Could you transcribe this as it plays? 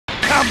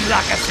Come,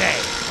 Lakase.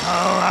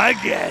 Oh, I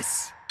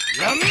guess.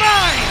 You're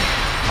mine!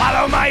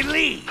 Follow my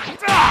lead!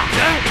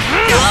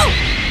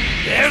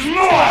 There's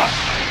more!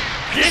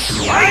 This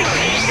fight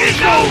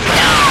is over!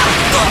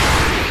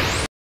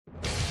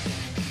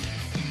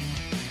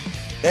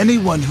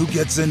 Anyone who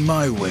gets in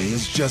my way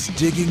is just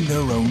digging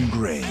their own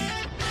grave.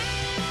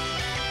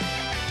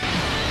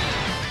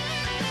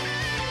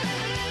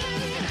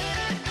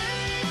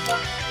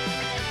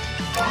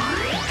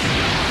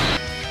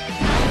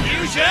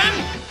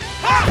 Fusion!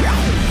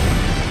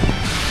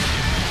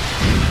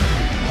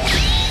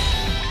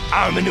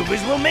 Our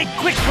maneuvers will make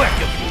quick work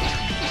of you.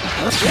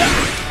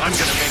 I'm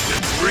gonna make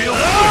this real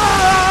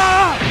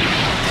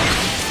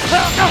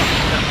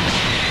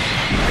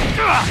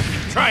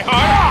Try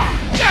hard!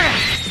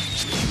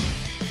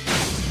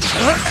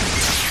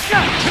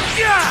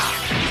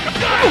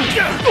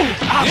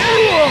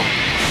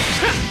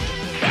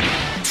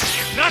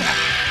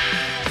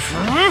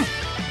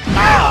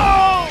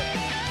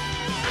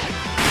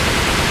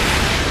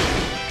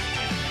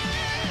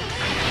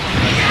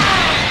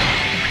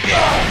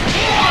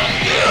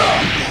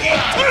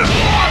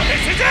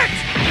 This is it!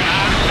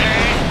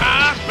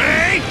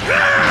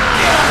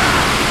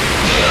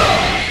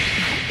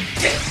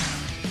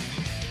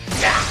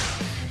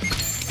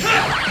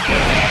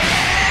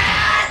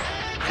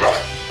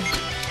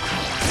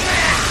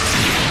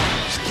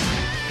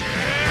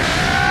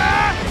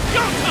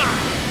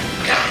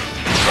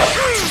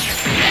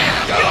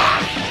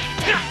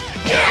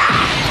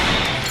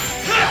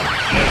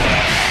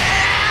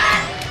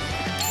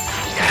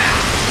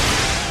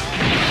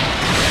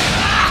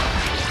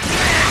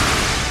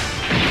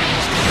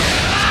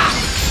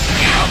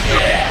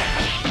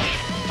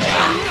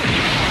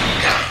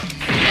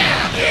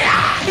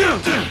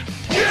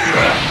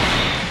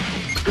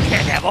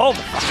 Can't have all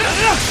the fun.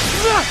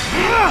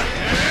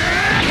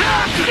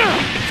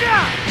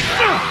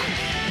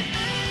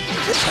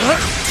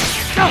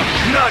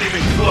 Not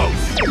even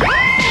close!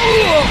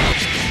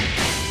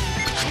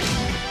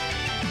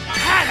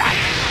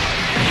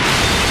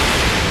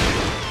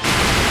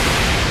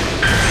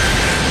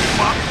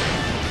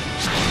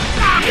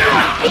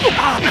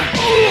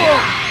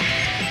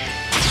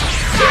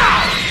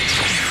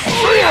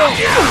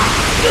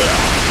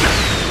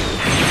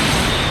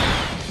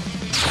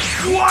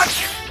 What?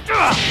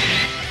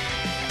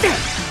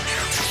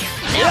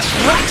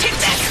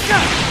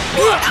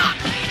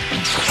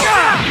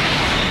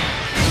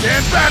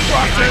 Stand back,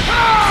 Roxas!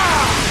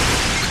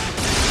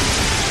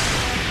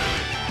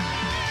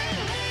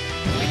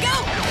 Here we go!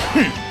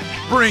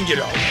 Bring it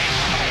on!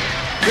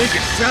 Think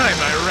it's time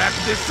I wrap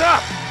this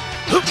up!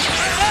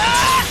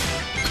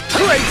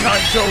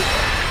 Playtime's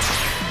over!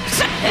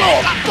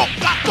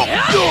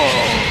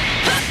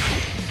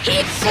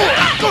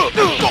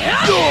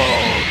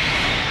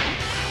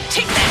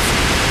 Take this!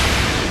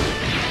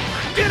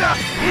 Get up!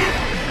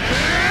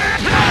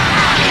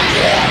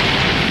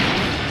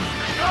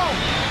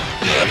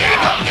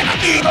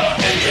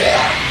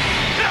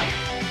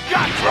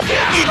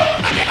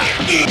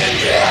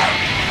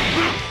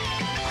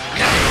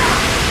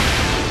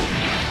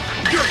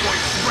 You're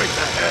going straight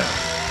to hell!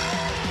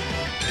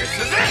 This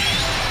is it!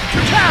 To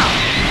town!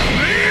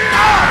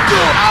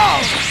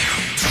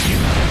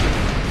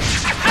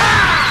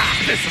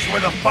 This is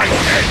where the fight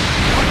ends!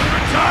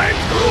 100 times!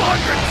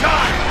 200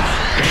 times!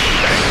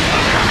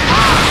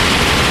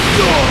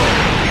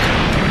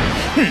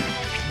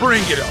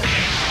 Bring it on!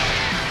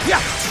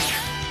 Yeah!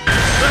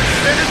 Let's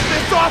finish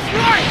this off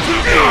right! To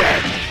the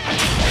end!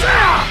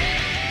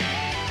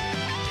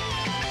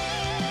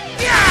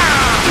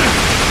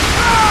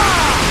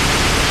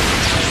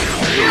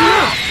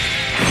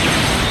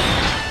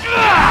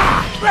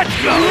 Let's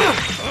go!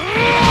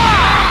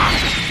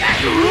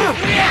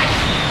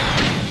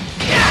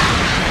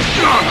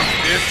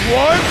 This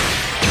one?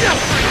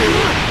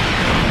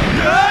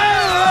 No!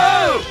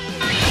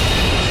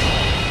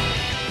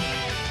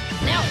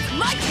 Now it's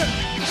my turn!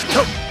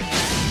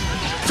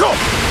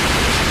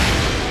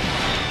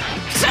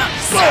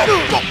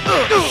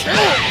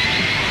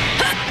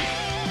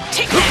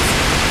 Take this!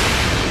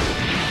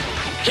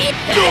 Hit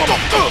that!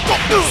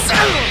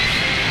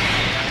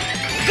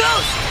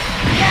 Ghost!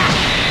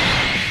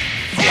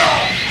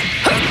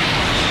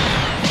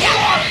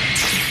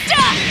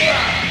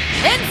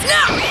 And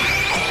now!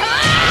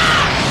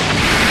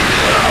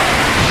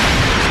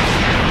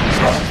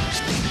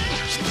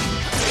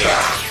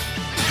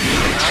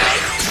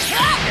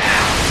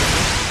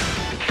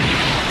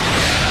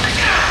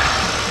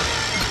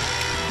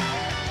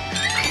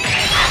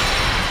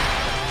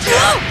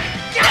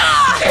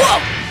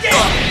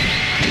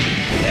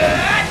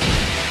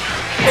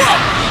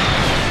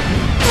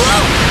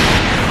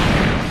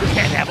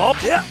 Can't have all.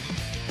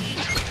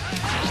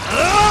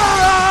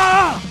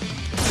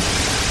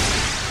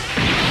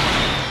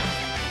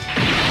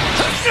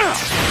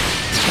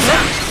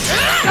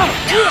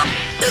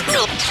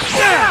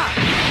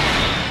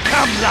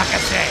 Come,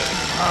 Lakase.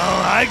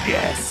 Oh, I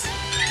guess.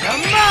 You're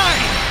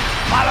mine!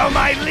 Follow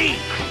my lead!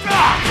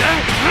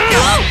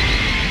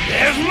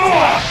 There's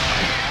more!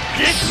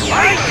 This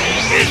fight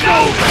is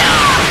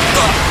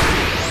over!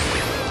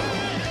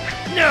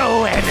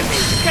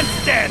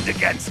 stand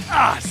against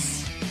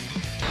us!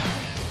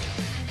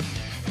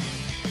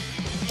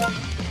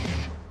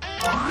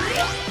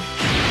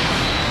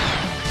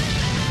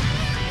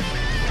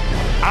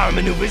 Our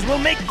maneuvers will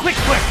make quick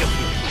work of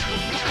you.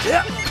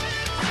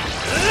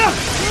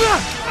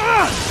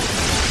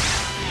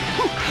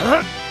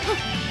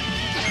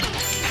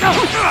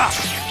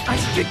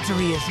 Ice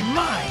victory is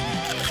mine!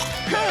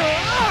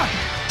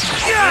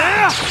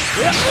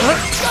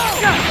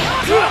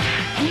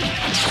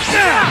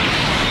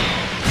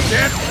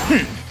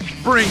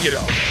 Bring it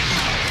on!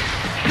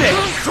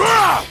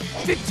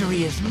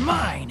 Victory is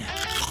mine!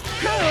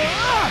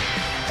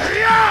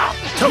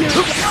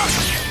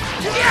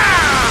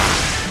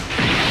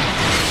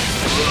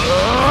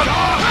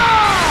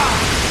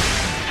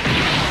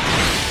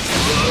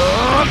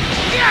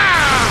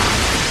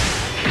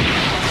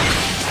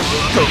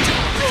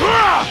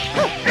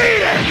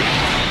 Eat it!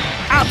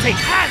 I'll take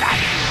that!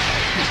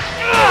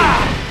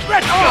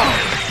 Let's go!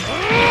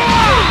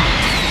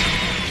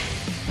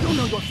 You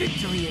know your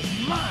victory is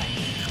mine!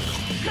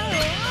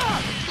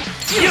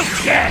 You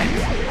can't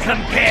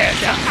compare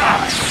to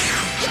us!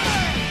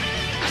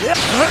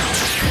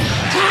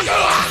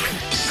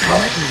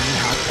 Come at me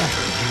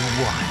however you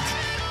want.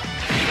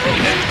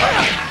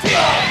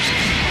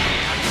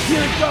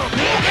 Here it goes!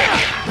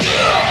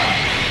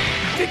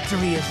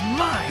 Victory is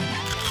mine!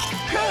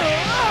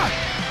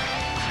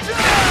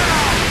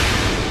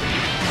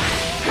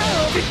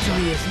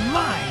 Victory is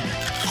mine!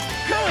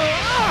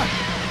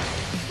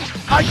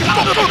 I can...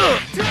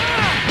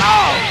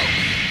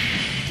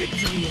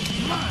 Victory is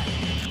mine!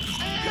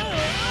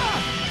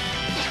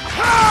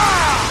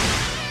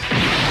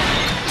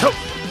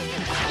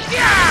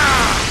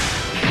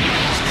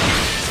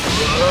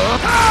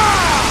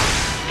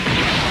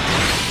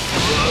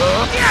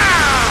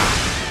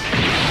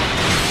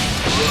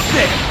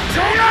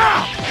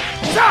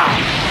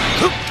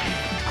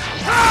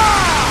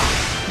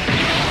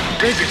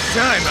 Think it's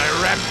time I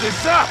wrap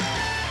this up!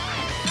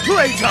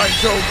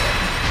 Playtime's over!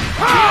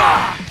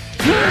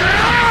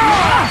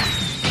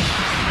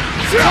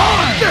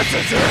 This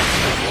is it!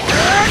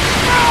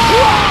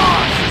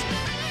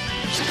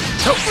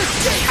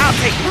 I'll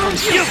take it from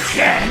you! You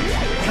can't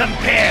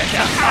compare to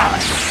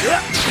us!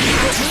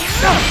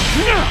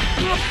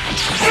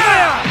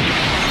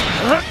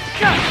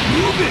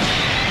 Move it!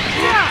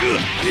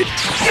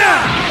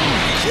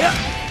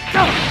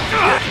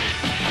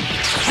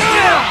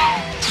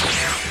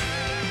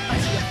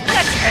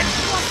 Let's end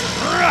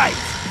right!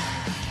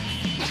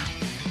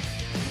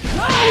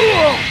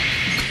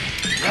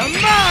 You're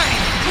mine!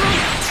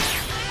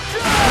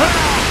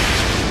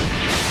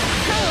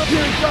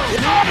 Here it goes!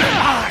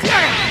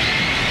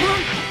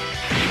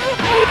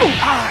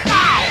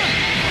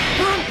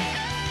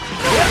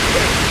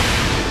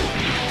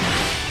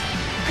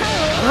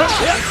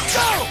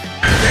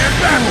 Stand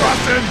back,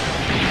 Austin!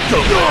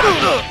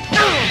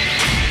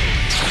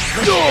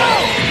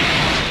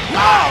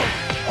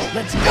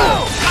 Let's go!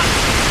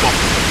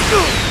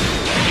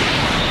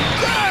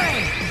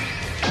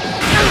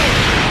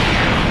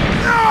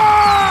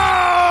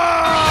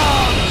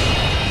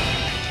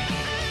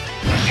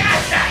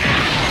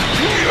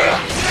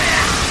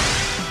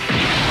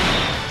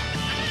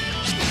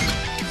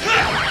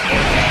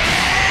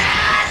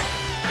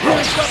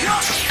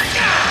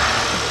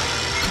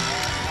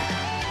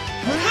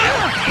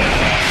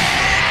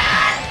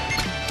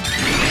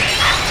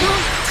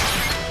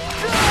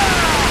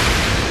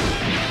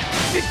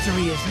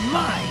 Victory is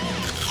mine!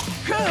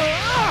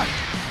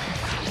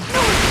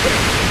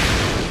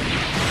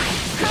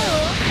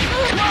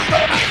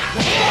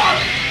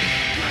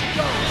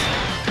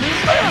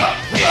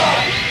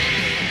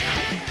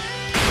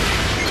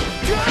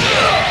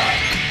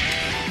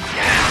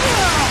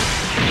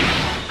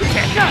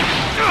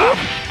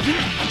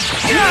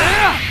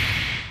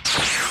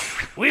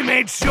 We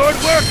made short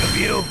work of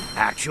you.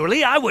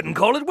 Actually, I wouldn't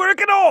call it work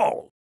at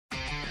all.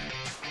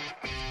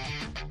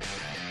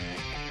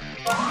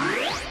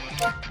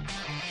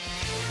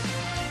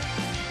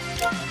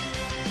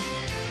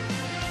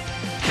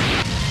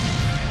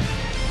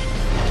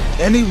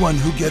 Anyone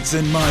who gets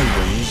in my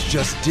way is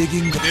just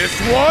digging the... This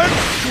one?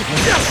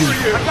 Just for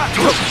you!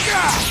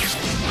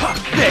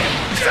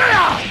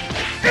 There.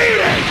 Eat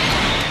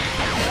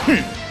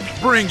it!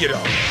 Bring it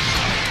on!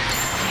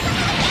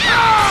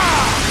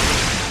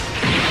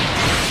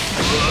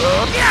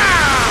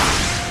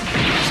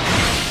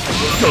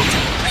 Go!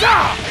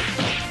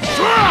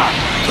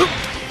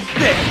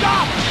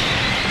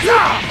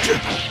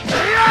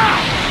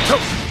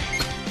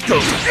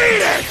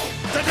 Eat it!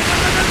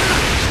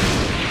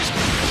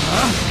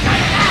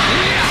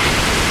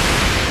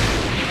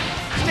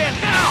 Stand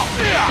now!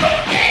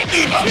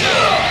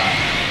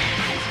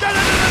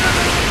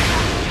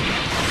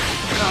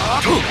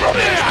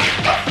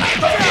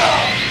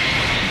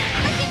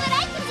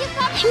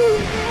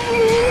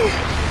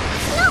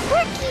 It's not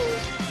working!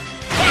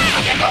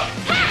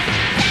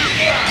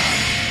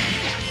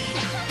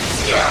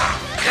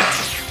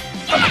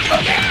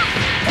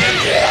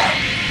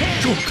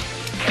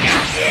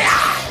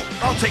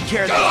 I'll take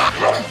care of that.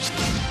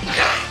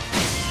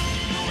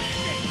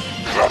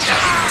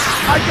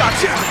 I got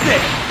you!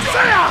 There!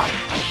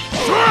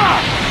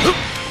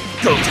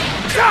 Go!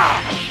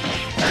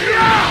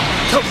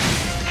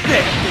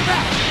 There!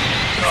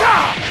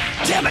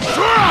 Damn it!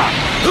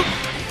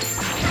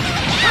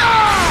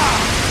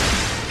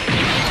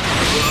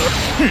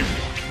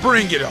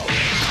 Bring it on!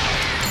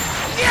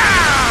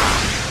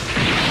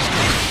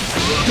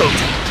 Go!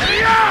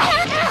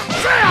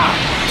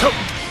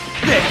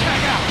 There!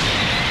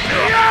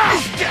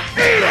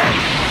 Eat it!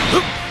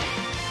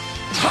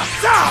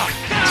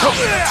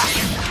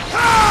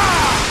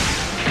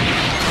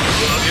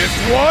 This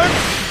one?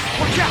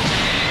 Watch out!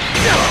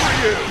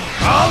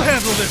 I'll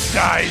handle this,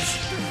 guys.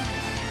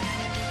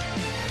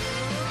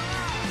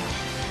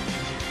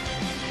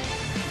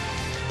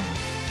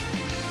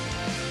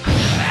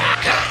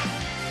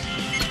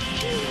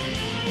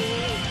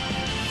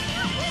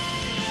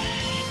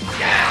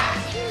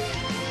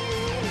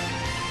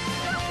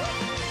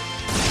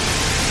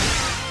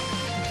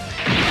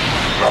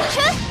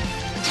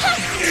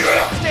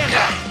 Stand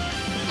up.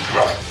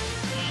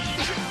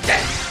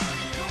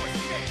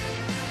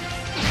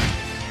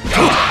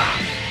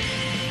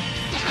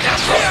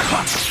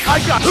 I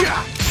got you!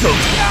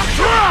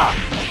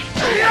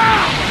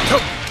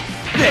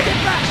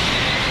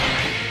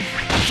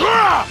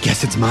 Guess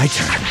it's my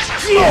turn.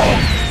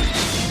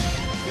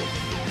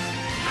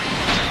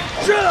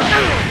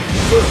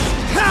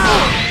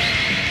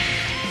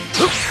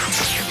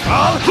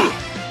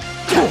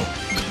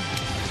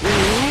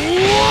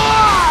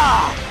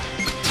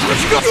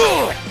 Let's go!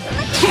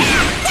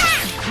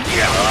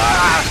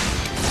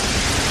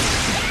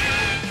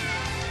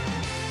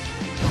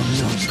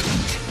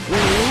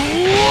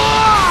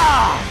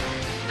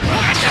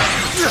 Watch out.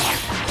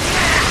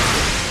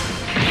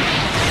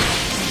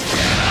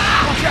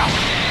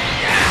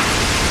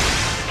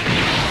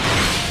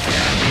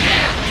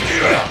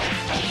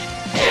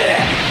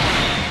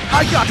 I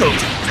got you!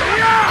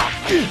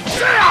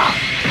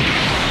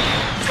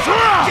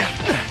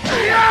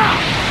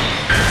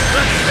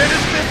 Let's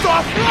finish this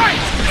off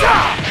right!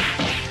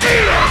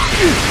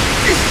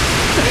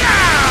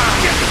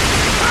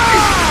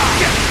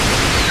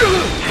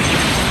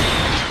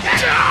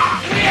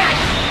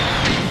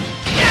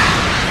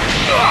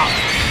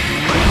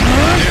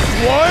 This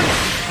one,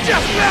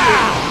 just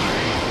now!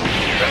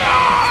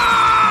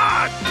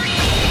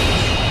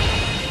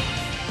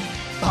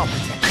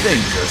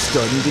 Things are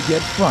starting to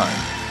get fun.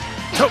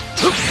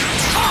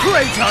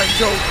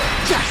 Playtime's over!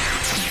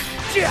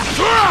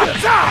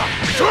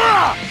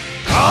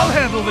 I'll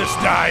handle this,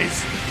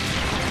 guys.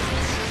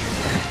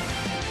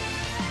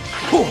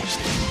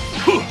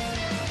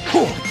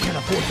 Can't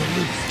afford to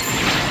lose.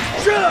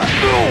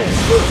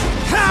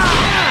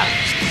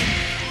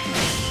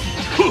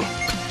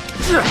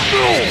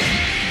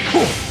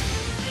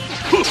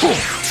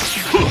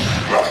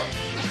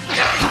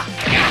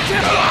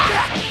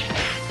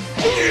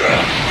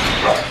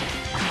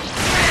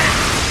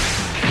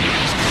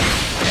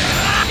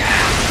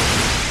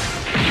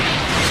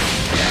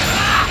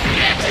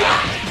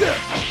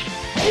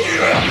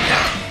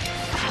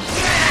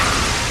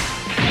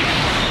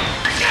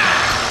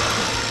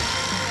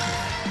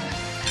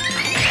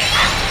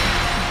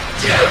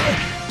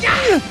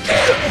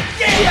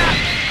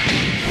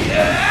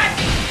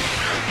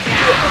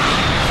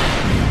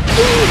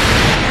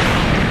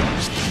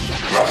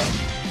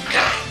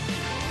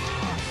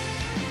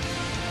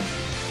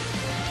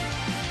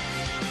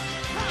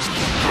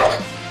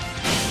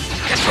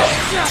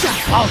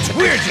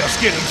 We're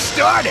just getting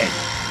started.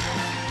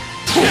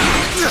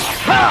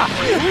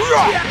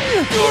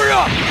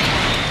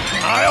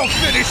 I'll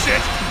finish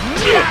it.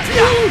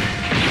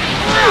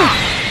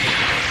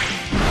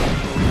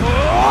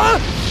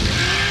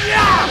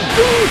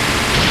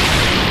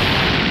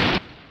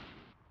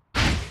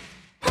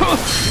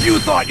 You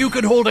thought you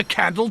could hold a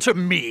candle to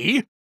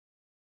me?